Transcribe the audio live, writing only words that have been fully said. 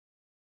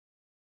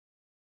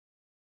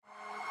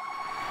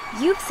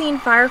You've seen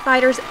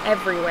firefighters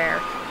everywhere,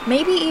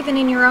 maybe even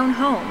in your own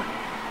home.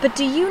 But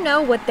do you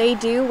know what they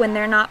do when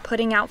they're not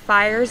putting out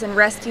fires and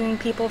rescuing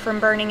people from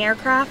burning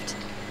aircraft?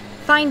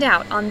 Find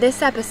out on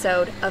this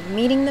episode of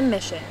Meeting the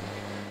Mission.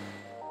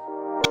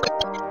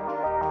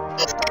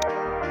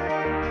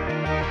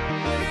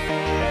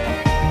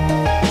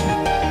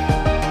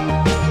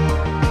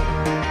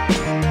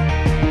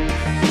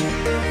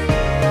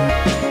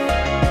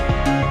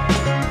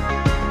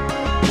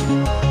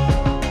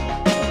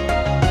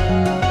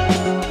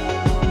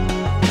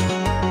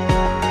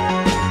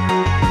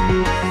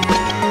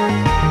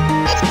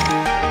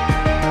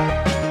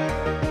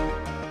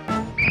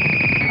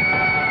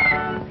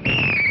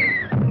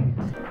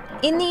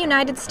 In the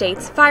United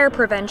States, fire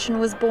prevention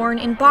was born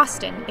in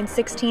Boston in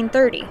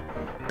 1630,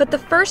 but the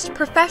first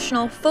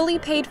professional, fully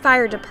paid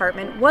fire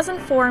department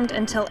wasn't formed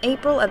until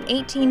April of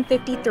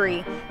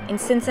 1853 in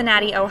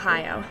Cincinnati,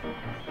 Ohio.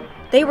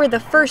 They were the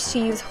first to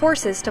use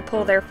horses to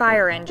pull their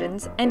fire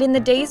engines, and in the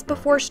days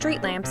before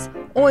street lamps,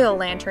 oil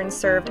lanterns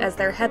served as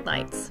their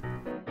headlights.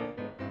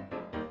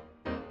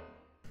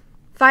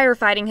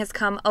 Firefighting has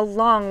come a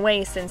long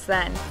way since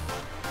then.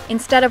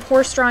 Instead of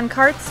horse-drawn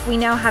carts, we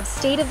now have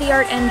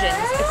state-of-the-art engines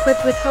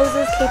equipped with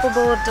hoses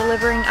capable of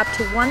delivering up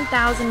to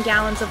 1,000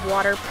 gallons of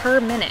water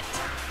per minute.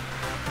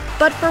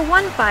 But for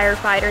one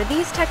firefighter,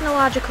 these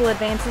technological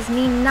advances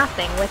mean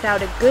nothing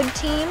without a good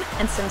team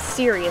and some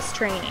serious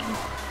training.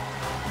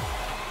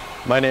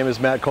 My name is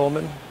Matt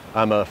Coleman.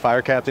 I'm a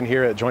fire captain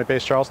here at Joint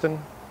Base Charleston.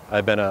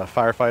 I've been a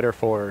firefighter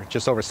for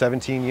just over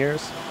 17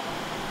 years.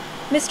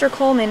 Mr.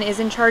 Coleman is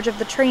in charge of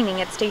the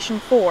training at Station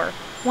 4,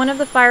 one of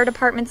the fire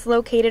departments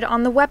located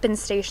on the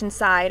weapons station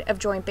side of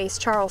Joint Base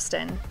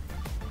Charleston.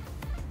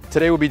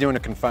 Today we'll be doing a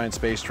confined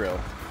space drill.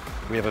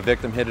 We have a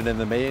victim hidden in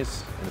the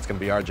maze, and it's going to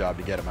be our job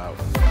to get him out.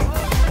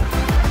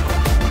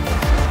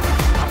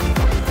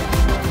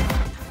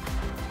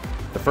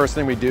 The first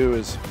thing we do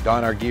is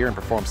don our gear and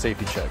perform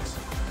safety checks.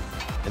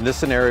 In this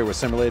scenario, we're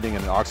simulating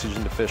an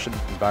oxygen-deficient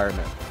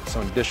environment,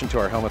 so in addition to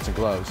our helmets and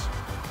gloves,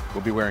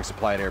 we'll be wearing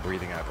supplied air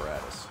breathing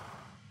apparatus.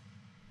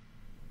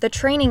 The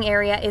training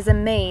area is a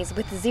maze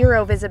with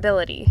zero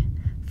visibility.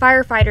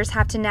 Firefighters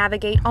have to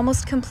navigate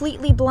almost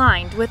completely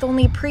blind with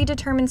only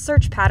predetermined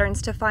search patterns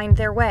to find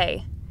their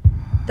way.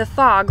 The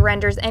fog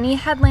renders any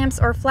headlamps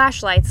or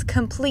flashlights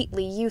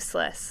completely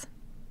useless.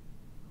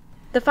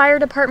 The fire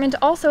department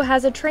also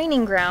has a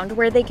training ground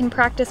where they can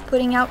practice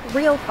putting out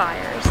real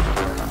fires.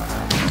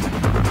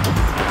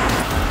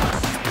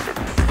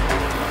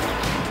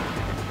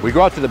 We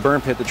go out to the burn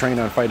pit to train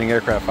on fighting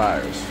aircraft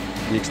fires.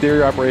 The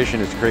exterior operation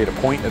is to create a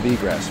point of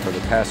egress for the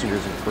passengers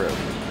and crew.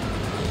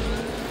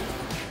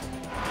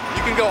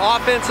 You can go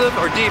offensive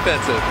or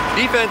defensive.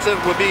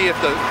 Defensive would be if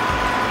the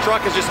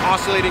truck is just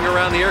oscillating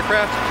around the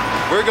aircraft.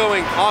 We're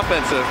going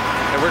offensive,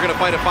 and we're going to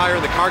fight a fire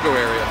in the cargo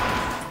area.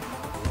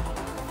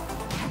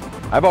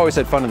 I've always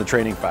had fun in the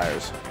training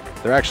fires.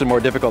 They're actually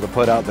more difficult to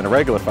put out than a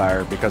regular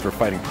fire because we're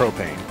fighting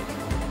propane.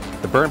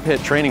 The burn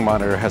pit training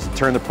monitor has to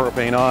turn the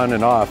propane on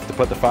and off to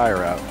put the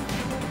fire out.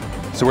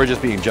 So we're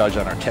just being judged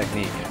on our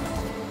technique.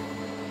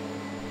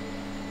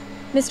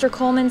 Mr.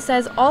 Coleman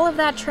says all of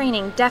that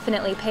training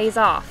definitely pays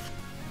off.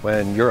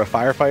 When you're a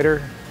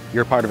firefighter,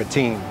 you're part of a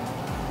team.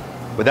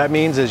 What that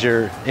means is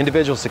your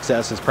individual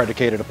success is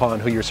predicated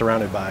upon who you're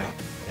surrounded by.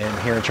 And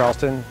here in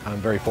Charleston, I'm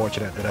very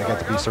fortunate that I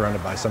get to be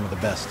surrounded by some of the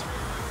best.